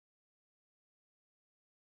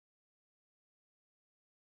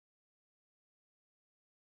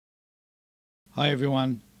Hi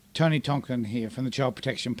everyone, Tony Tonkin here from the Child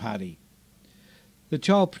Protection Party. The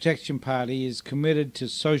Child Protection Party is committed to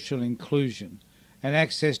social inclusion and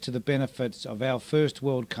access to the benefits of our first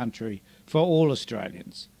world country for all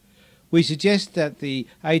Australians. We suggest that the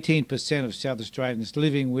 18% of South Australians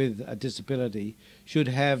living with a disability should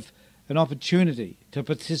have an opportunity to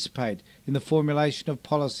participate in the formulation of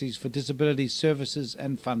policies for disability services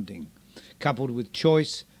and funding, coupled with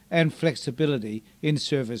choice and flexibility in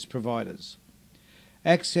service providers.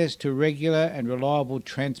 Access to regular and reliable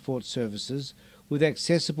transport services with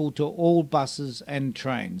accessible to all buses and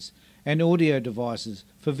trains and audio devices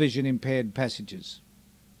for vision impaired passengers.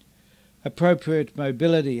 Appropriate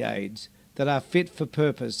mobility aids that are fit for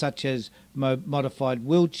purpose, such as modified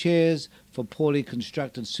wheelchairs for poorly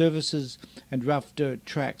constructed services and rough dirt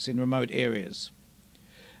tracks in remote areas.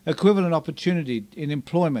 Equivalent opportunity in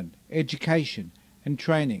employment, education and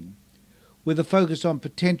training, with a focus on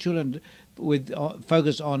potential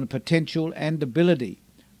and ability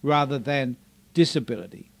rather than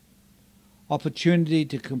disability. Opportunity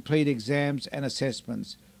to complete exams and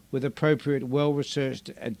assessments with appropriate well-researched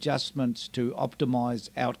adjustments to optimise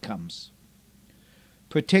outcomes.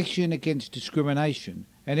 Protection against discrimination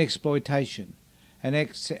and exploitation, and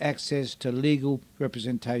access to legal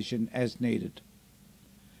representation as needed.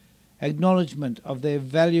 Acknowledgement of their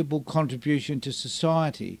valuable contribution to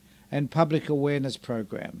society and public awareness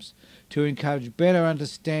programs to encourage better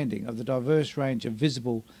understanding of the diverse range of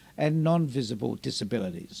visible and non-visible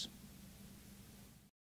disabilities.